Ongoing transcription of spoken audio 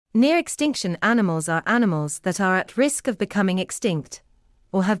Near-extinction animals are animals that are at risk of becoming extinct,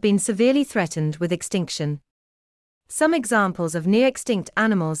 or have been severely threatened with extinction. Some examples of near-extinct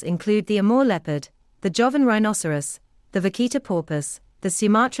animals include the Amur leopard, the Javan rhinoceros, the vaquita porpoise, the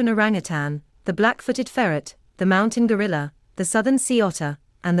Sumatran orangutan, the black-footed ferret, the mountain gorilla, the southern sea otter,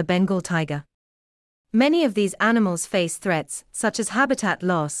 and the Bengal tiger. Many of these animals face threats such as habitat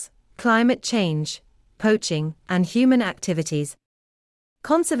loss, climate change, poaching, and human activities.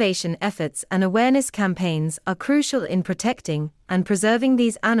 Conservation efforts and awareness campaigns are crucial in protecting and preserving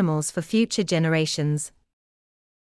these animals for future generations.